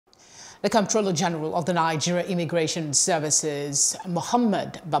The Comptroller General of the Nigeria Immigration Services,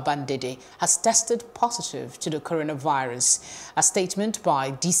 Mohammed Babandede, has tested positive to the coronavirus. A statement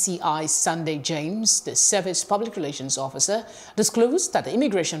by DCI Sunday James, the service public relations officer, disclosed that the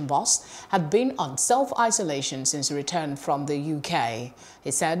immigration boss had been on self-isolation since he returned from the UK.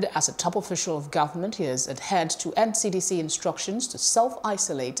 He said, as a top official of government, he has adhered to NCDC instructions to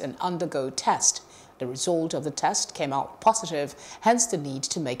self-isolate and undergo test. The result of the test came out positive, hence the need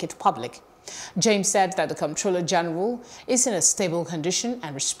to make it public. James said that the Comptroller General is in a stable condition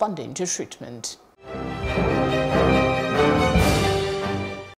and responding to treatment.